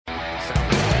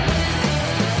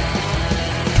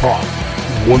Top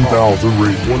 1000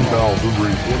 Radio.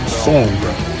 Song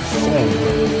Battle.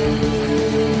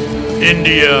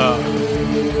 India,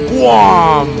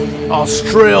 Guam,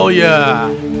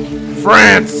 Australia,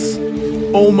 France,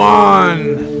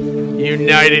 Oman,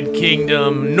 United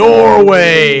Kingdom,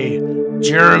 Norway,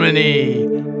 Germany,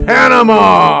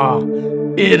 Panama,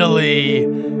 Italy,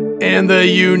 and the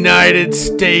United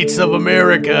States of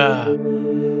America.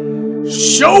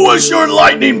 Show us your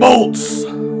lightning bolts!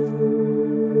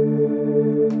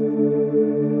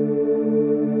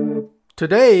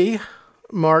 Today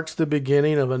marks the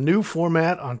beginning of a new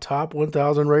format on Top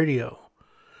 1000 Radio.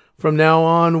 From now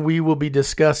on, we will be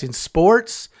discussing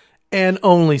sports and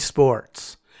only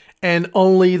sports, and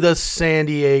only the San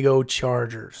Diego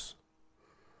Chargers.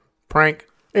 Prank,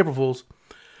 April Fools.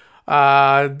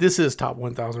 This is Top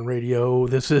 1000 Radio.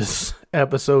 This is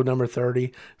episode number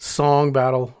 30, Song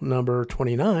Battle number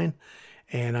 29,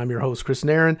 and I'm your host, Chris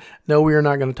Nairn. No, we are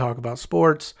not going to talk about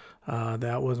sports.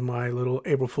 That was my little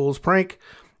April Fool's prank,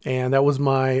 and that was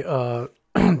my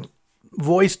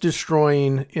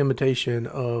voice-destroying imitation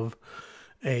of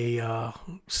a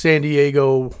San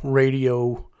Diego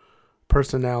radio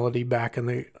personality back in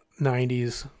the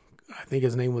 90s. I think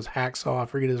his name was Hacksaw. I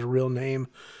forget his real name,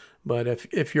 but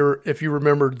if you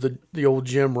remember the old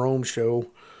Jim Rome show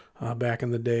back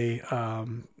in the day,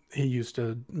 he used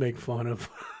to make fun of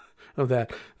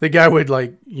that. The guy would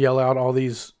like yell out all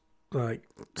these like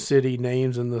city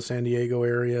names in the San Diego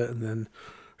area, and then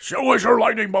show us your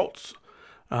lightning bolts.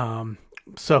 So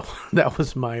that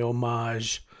was my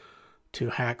homage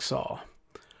to Hacksaw.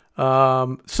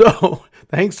 So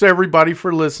thanks to everybody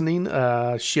for listening,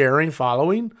 sharing,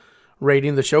 following,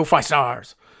 rating the show 5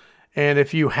 stars. And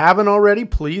if you haven't already,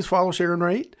 please follow, share, and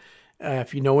rate.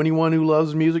 If you know anyone who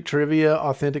loves music, trivia,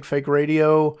 authentic fake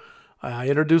radio,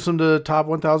 introduce them to Top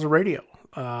 1000 Radio.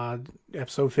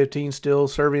 Episode 15 still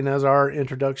serving as our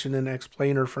introduction and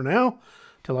explainer for now,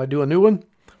 till I do a new one.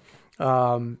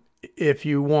 If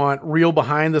you want real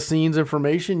behind-the-scenes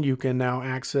information, you can now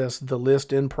access the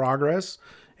list in progress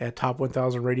at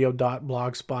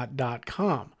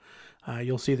top1000radio.blogspot.com.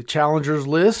 You'll see the challengers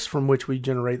list from which we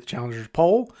generate the challengers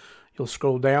poll. You'll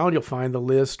scroll down, you'll find the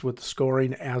list with the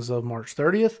scoring as of March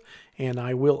 30th, and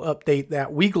I will update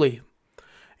that weekly.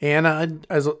 And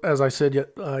as I said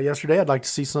yesterday, I'd like to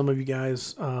see some of you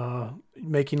guys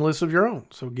making lists of your own.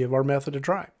 So give our method a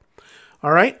try.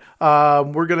 All right,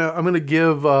 I'm gonna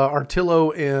give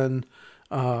Artillo and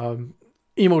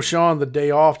Emo Sean the day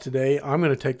off today. I'm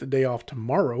gonna take the day off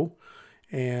tomorrow,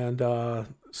 and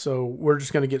so we're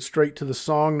just gonna get straight to the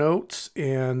song notes,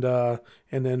 and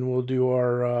then we'll do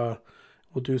our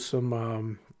we'll just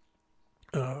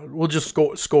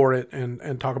score it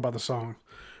and talk about the song.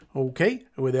 Okay,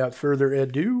 without further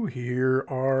ado, here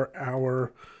are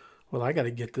our... Well, I got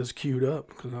to get this queued up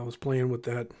because I was playing with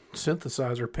that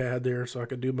synthesizer pad there so I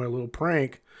could do my little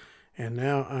prank. And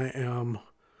now I am...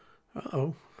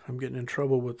 Uh-oh, I'm getting in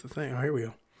trouble with the thing. Oh, here we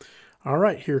go. All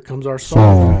right, here comes our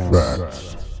song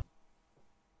facts.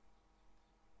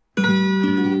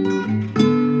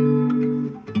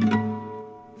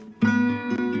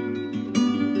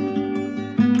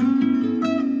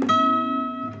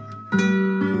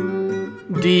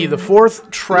 D, the fourth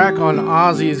track on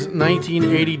Ozzy's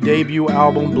 1980 debut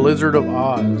album, Blizzard of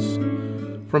Oz.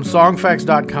 From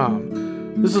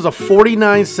songfacts.com. This is a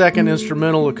 49-second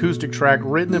instrumental acoustic track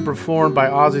written and performed by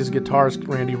Ozzy's guitarist,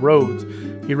 Randy Rhodes.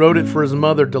 He wrote it for his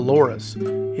mother, Dolores.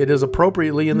 It is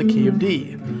appropriately in the key of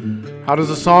D. How does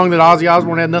a song that Ozzy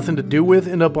Osbourne had nothing to do with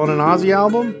end up on an Ozzy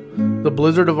album? The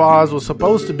Blizzard of Oz was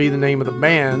supposed to be the name of the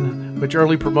band, which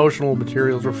early promotional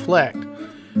materials reflect.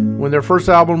 When their first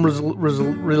album was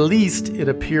released, it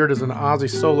appeared as an Ozzy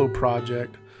solo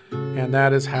project, and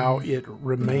that is how it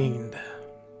remained.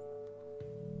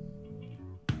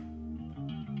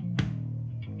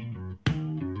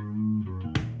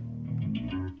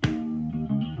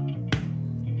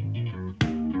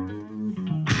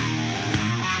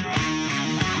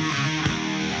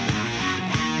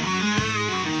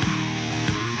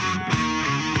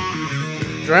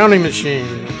 Drowning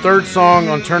Machine, third song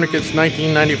on Tourniquet's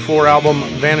 1994 album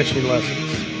Vanishing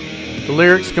Lessons. The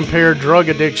lyrics compare drug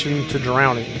addiction to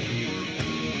drowning.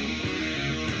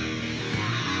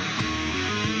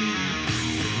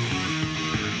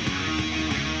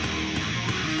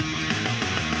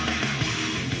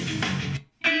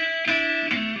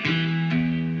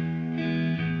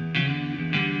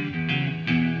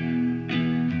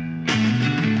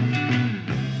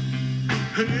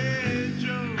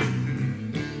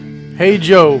 Hey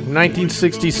Joe,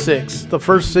 1966, the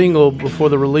first single before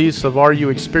the release of Are You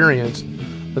Experienced,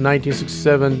 the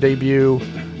 1967 debut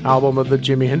album of the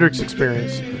Jimi Hendrix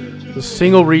Experience. The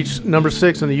single reached number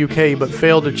 6 in the UK but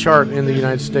failed to chart in the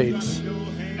United States.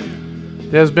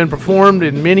 It has been performed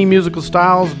in many musical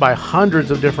styles by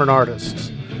hundreds of different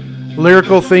artists.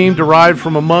 Lyrical theme derived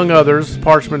from, among others,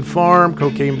 Parchment Farm,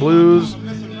 Cocaine Blues,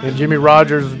 and Jimmie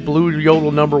Rodgers' Blue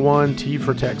Yodel No. 1, T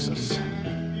for Texas.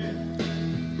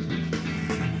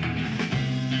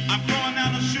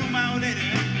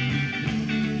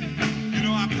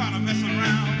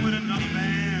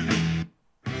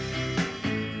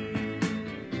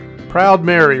 Proud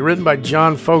Mary, written by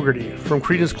John Fogerty, from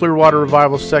Creedence Clearwater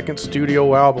Revival's second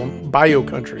studio album, Bayou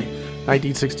Country,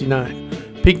 1969.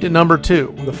 Peaked at number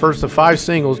 2, the first of 5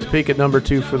 singles to peak at number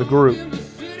 2 for the group.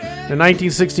 In a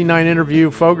 1969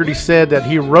 interview, Fogerty said that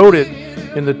he wrote it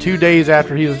in the 2 days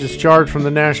after he was discharged from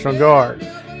the National Guard.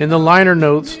 In the liner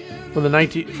notes for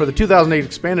the 2008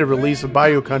 expanded release of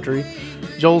Bayou Country,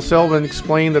 Joel Selvin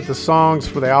explained that the songs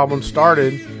for the album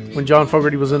started when John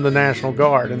Fogerty was in the National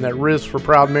Guard, and that riffs for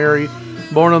Proud Mary,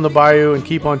 Born on the Bayou, and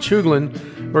Keep on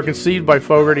Chugglin' were conceived by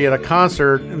Fogerty at a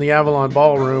concert in the Avalon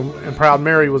Ballroom, and Proud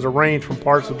Mary was arranged from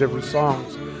parts of different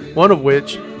songs, one of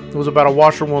which was about a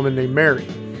washerwoman named Mary.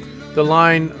 The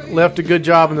line, "Left a good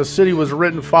job in the city," was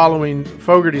written following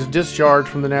Fogerty's discharge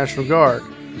from the National Guard,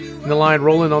 and the line,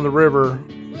 "Rolling on the River,"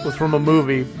 was from a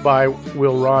movie by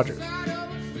Will Rogers.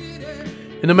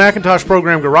 In the Macintosh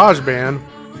program Garage Band,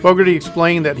 Fogerty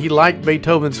explained that he liked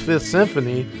Beethoven's Fifth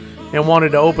Symphony and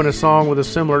wanted to open a song with a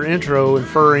similar intro,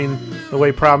 inferring the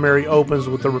way Proud Mary opens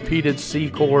with the repeated C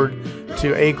chord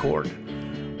to A chord.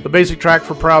 The basic track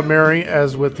for Proud Mary,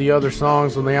 as with the other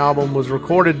songs on the album, was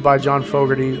recorded by John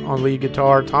Fogerty on lead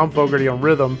guitar, Tom Fogerty on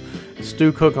rhythm,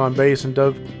 Stu Cook on bass, and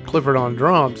Doug Clifford on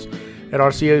drums at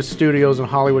RCA Studios in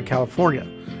Hollywood, California,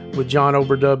 with John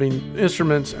overdubbing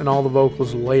instruments and all the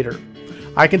vocals later.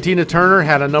 Ike and Tina Turner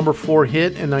had a number 4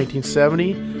 hit in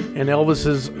 1970, and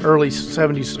Elvis's early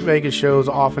 70s Vegas shows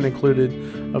often included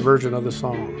a version of the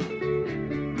song.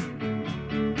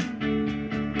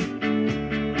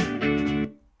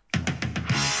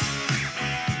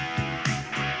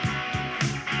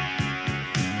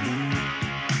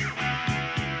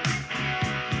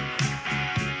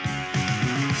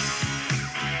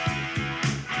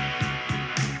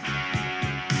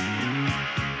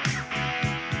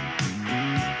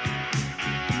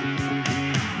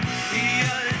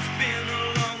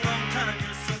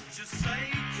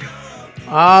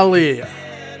 Aaliyah,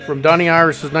 from Donnie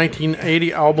Iris's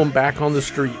 1980 album Back on the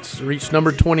Streets, reached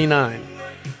number 29.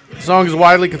 The song is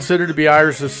widely considered to be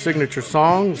Iris's signature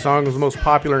song. The song was most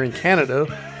popular in Canada,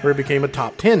 where it became a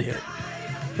top 10 hit.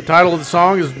 The title of the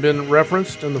song has been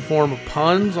referenced in the form of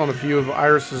puns on a few of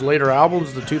Iris's later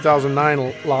albums, the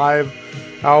 2009 live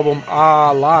album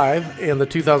Ah Live and the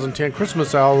 2010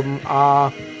 Christmas album Ah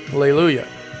Hallelujah.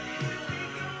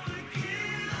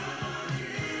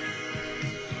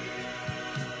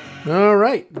 All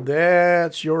right,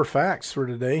 that's your facts for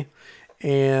today.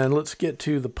 And let's get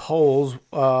to the polls.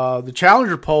 The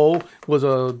Challenger poll was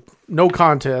a no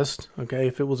contest. Okay,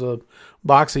 if it was a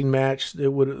boxing match, it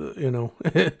would,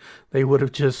 they would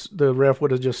have the ref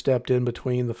would have just stepped in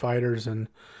between the fighters and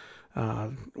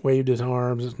waved his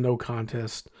arms. It's no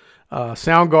contest.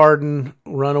 Soundgarden,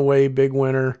 Runaway, big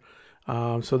winner.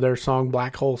 So their song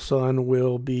Black Hole Sun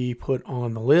will be put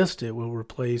on the list. It will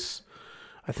replace,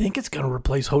 I think it's going to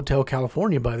replace Hotel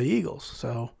California by the Eagles.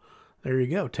 So there you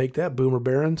go. Take that, Boomer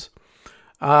Barons.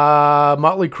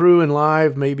 Motley Crue and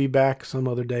Live may be back some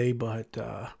other day, but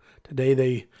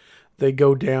today they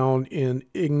go down in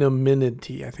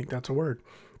ignominy. I think that's a word.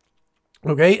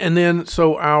 Okay, and then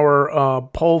so our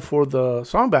poll for the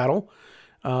song battle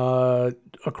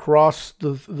across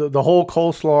the whole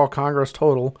Coleslaw Congress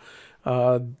total,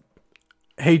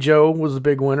 Hey Joe was the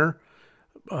big winner.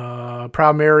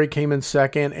 Proud Mary came in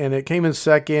second, and it came in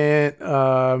second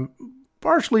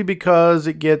partially because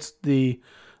it gets the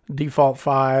default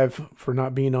 5 for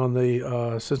not being on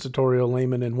the Sensatorial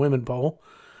Laymen and Women poll.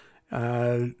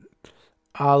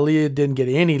 Aaliyah didn't get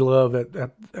any love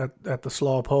at the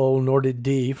Slaw poll, nor did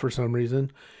D for some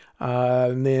reason.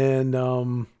 And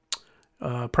then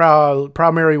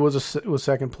Proud Mary was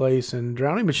second place, and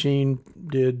Drowning Machine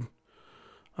did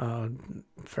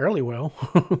fairly well.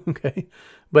 Okay,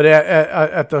 but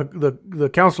at the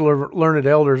Council of Learned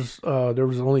Elders, there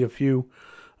was only a few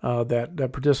that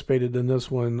participated in this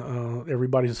one.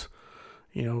 Everybody's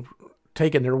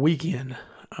taking their weekend.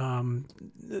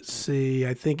 Let's see,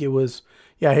 I think it was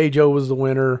Hey Joe was the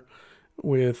winner,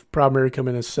 with Proud Mary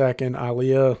coming in second,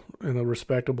 Aaliyah in a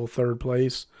respectable third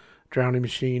place, Drowning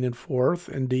Machine in fourth,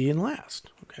 and D in last.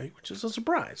 Okay, which is a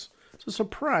surprise. It's a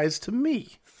surprise to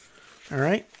me. All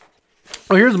right.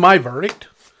 Well, here's my verdict.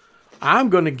 I'm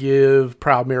going to give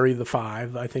Proud Mary the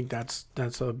 5. I think that's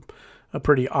a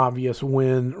pretty obvious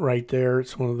win right there.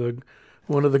 It's one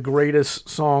of the greatest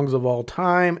songs of all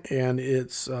time, and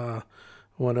it's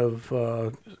one of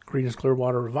Creedence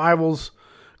Clearwater Revival's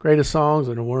greatest songs,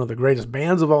 and one of the greatest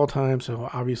bands of all time. So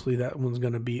obviously that one's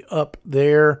going to be up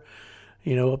there,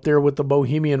 up there with the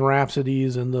Bohemian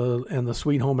Rhapsodies and the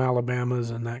Sweet Home Alabamas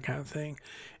and that kind of thing.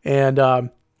 And the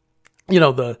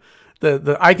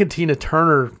Ike and Tina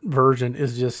Turner version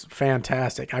is just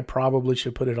fantastic. I probably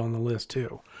should put it on the list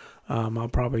too. I'll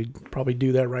probably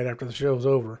do that right after the show's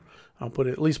over. I'll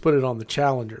at least put it on the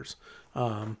challengers.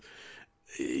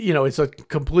 It's a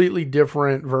completely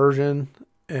different version,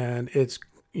 and it's,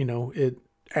 it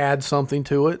adds something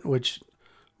to it, which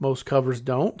most covers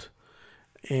don't.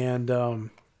 And,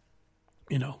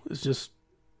 it's just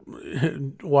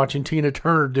watching Tina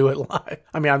Turner do it live.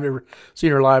 I mean, I've never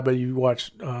seen her live, but you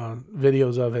watch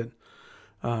videos of it.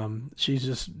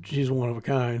 She's one of a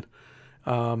kind.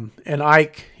 And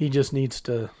Ike, he just needs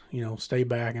to, stay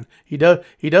back, and he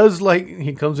does like,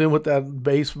 he comes in with that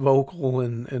bass vocal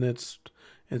and it's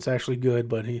actually good,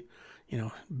 but he,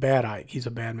 bad Ike, he's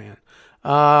a bad man.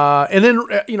 And then,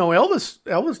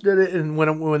 Elvis did it. And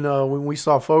when we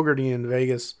saw Fogerty in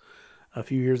Vegas a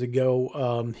few years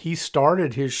ago, he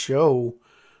started his show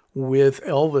with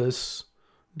Elvis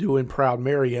doing Proud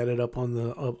Mary. He had it up on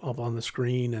the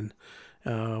screen. And,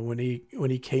 when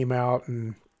he came out,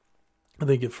 and I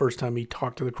think the first time he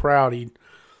talked to the crowd,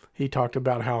 he talked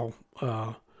about how,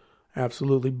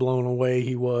 absolutely blown away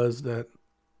he was that,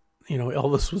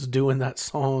 Elvis was doing that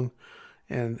song,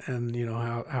 and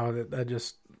how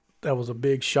that was a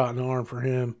big shot in the arm for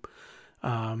him.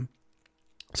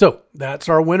 So that's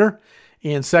our winner.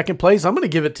 In second place, I'm going to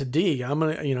give it to D.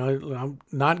 I'm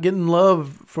not getting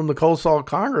love from the Coleslaw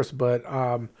Congress, but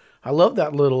I love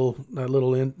that little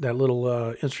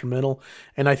instrumental,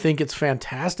 and I think it's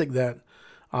fantastic that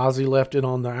Ozzy left it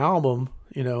on the album.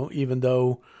 Even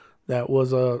though that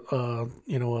was a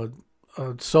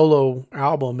solo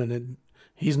album, and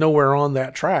he's nowhere on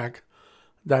that track.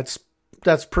 That's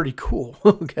pretty cool.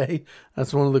 Okay,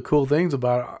 that's one of the cool things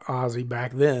about Ozzy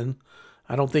back then.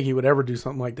 I don't think he would ever do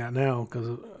something like that now,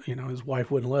 because his wife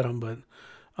wouldn't let him.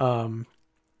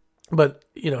 But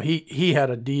he had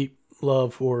a deep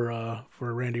love for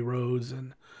Randy Rhodes,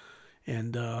 and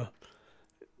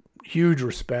huge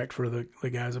respect for the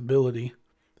guy's ability.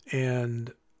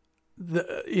 And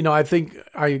I think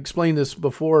I explained this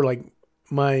before. Like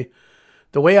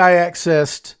the way I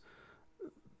accessed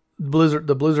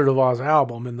the Blizzard of Oz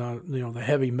album and the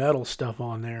heavy metal stuff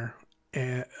on there,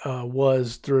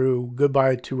 was through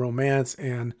Goodbye to Romance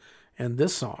and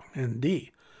this song and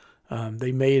D.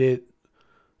 They made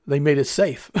it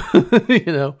safe,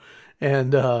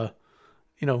 and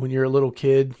when you're a little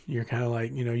kid, you're kind of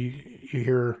like, you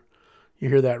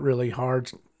hear that really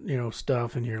hard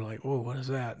stuff, and you're like, whoa, what is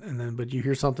that? And then but you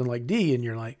hear something like D, and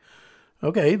you're like,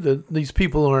 okay, these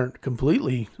people aren't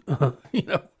completely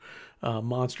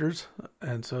monsters,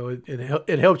 and so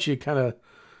it helps you kind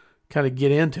of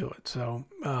get into it. So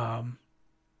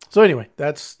anyway,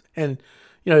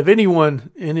 if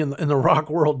anyone in the rock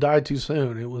world died too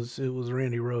soon, it was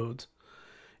Randy Rhodes.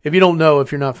 If you don't know,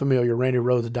 if you're not familiar, Randy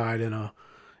Rhodes died in a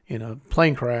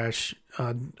plane crash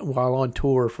while on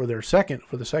tour for the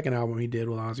second album he did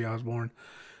with Ozzy Osbourne.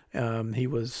 It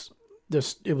was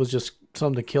just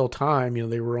something to kill time.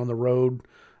 They were on the road,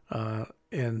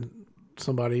 and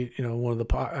somebody,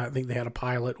 I think they had a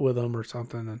pilot with them or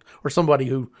something, or somebody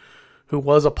who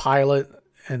was a pilot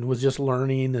and was just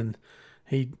learning, and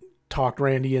he talked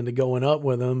Randy into going up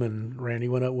with him, and Randy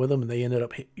went up with him, and they ended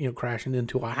up crashing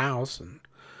into a house and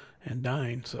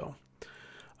dying. So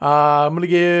I'm going to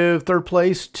give third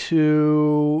place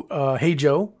to Hey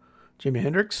Joe, Jimi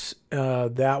Hendrix.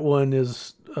 That one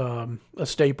is a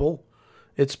staple.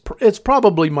 It's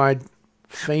probably my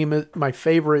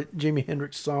favorite Jimi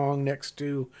Hendrix song, next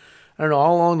to, I don't know,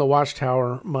 All Along the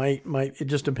Watchtower. Might it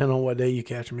just depend on what day you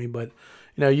catch me, but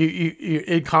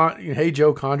Hey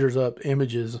Joe conjures up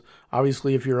images.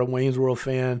 Obviously, if you're a Wayne's World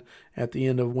fan, at the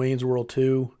end of Wayne's World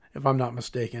 2, if I'm not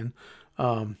mistaken,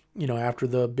 after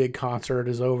the big concert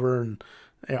is over and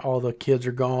all the kids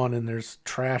are gone and there's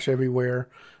trash everywhere,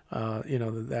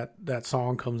 that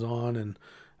song comes on, and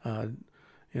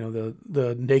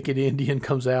the naked Indian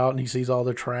comes out and he sees all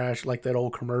the trash, like that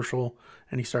old commercial,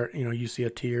 and you see a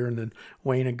tear, and then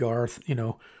Wayne and Garth,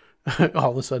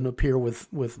 all of a sudden appear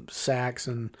with sacks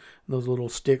and those little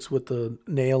sticks with the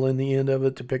nail in the end of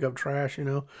it to pick up trash,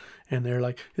 and they're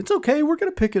like, it's okay, we're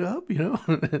going to pick it up,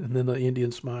 and then the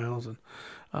Indian smiles, and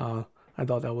I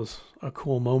thought that was a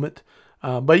cool moment.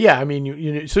 But yeah, I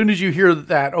mean, as soon as you hear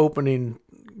that opening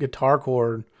guitar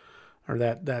chord or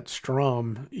that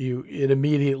strum, it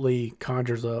immediately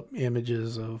conjures up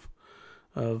images of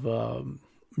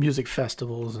music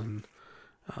festivals and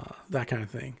that kind of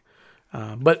thing.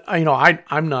 But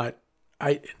I'm not.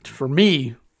 For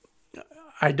me,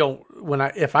 I don't.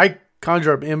 If I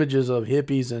conjure up images of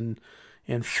hippies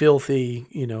and filthy,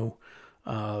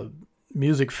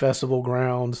 music festival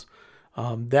grounds,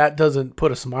 that doesn't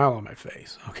put a smile on my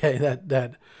face. Okay,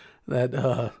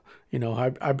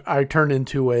 I turn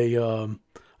into a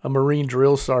Marine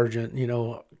drill sergeant.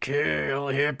 Kill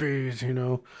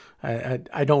hippies.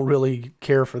 I don't really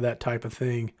care for that type of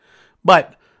thing,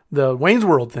 but the Wayne's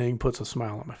World thing puts a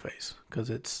smile on my face because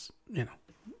it's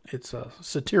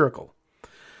satirical.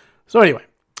 So anyway,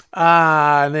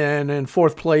 and then in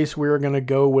fourth place we're gonna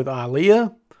go with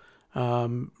Aaliyah.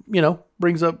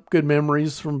 Brings up good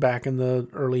memories from back in the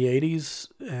early 80s,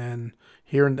 and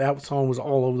hearing that song was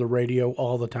all over the radio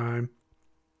all the time.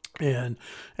 And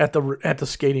at the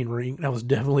skating rink, that was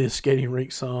definitely a skating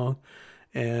rink song.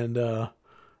 And,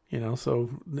 so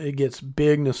it gets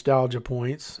big nostalgia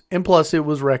points. And plus it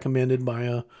was recommended by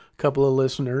a couple of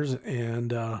listeners,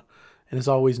 and it's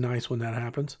always nice when that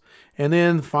happens. And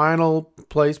then final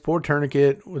place, Poor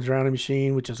Tourniquet with Drowning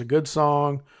Machine, which is a good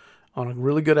song on a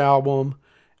really good album.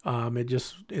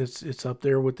 It's up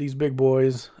there with these big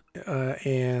boys,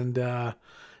 and I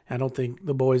don't think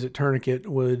the boys at Tourniquet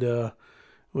would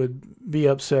be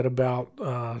upset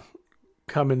about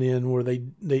coming in where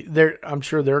they're. I'm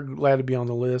sure they're glad to be on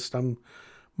the list. I'm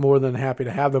more than happy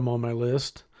to have them on my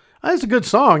list. It's a good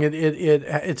song.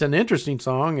 It's an interesting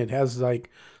song. It has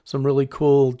like some really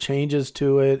cool changes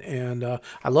to it, and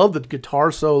I love the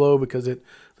guitar solo because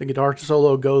the guitar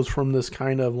solo goes from this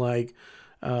kind of like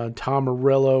Tom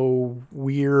Morello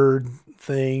weird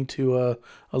thing to a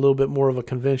little bit more of a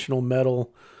conventional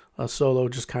metal solo,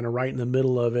 just kind of right in the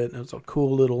middle of it. And it's a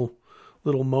cool little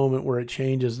moment where it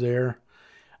changes there.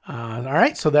 All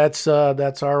right, so that's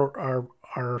our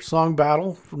song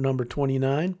battle for number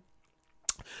 29.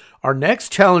 Our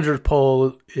next Challengers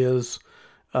poll is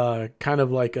kind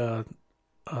of like a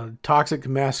toxic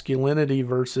masculinity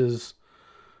versus,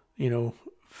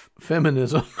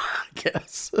 feminism, I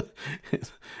guess.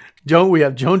 We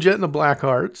have Joan Jett and the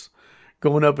Blackhearts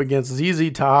going up against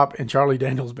ZZ Top and Charlie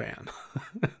Daniels Band.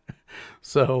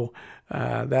 So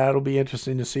that'll be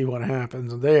interesting to see what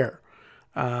happens there.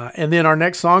 And then our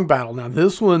next song battle. Now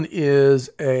this one is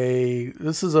a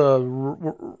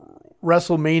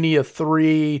WrestleMania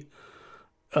 3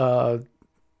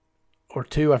 or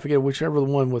 2, I forget whichever the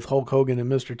one with Hulk Hogan and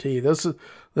Mr. T.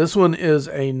 This one is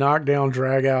a knockdown,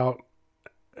 drag out.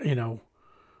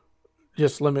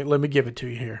 Just let me give it to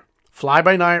you here. Fly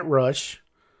By Night, Rush,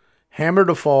 Hammer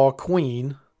to Fall,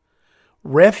 Queen,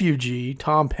 Refugee,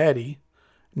 Tom Petty,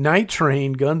 Night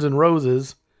Train, Guns N'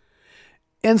 Roses,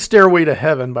 and Stairway to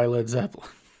Heaven by Led Zeppelin.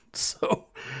 So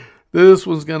this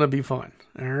one's going to be fun.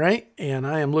 All right. And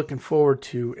I am looking forward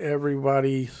to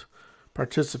everybody's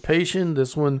participation.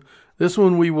 This one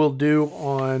we will do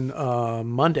on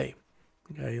Monday.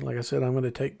 Okay. Like I said, I'm going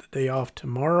to take the day off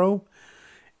tomorrow.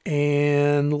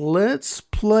 And let's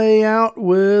play out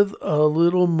with a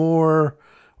little more.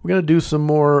 We're going to do some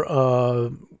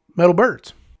more Metal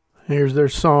Birds. Here's their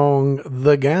song,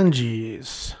 The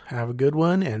Ganges. Have a good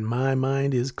one, and my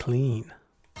mind is clean.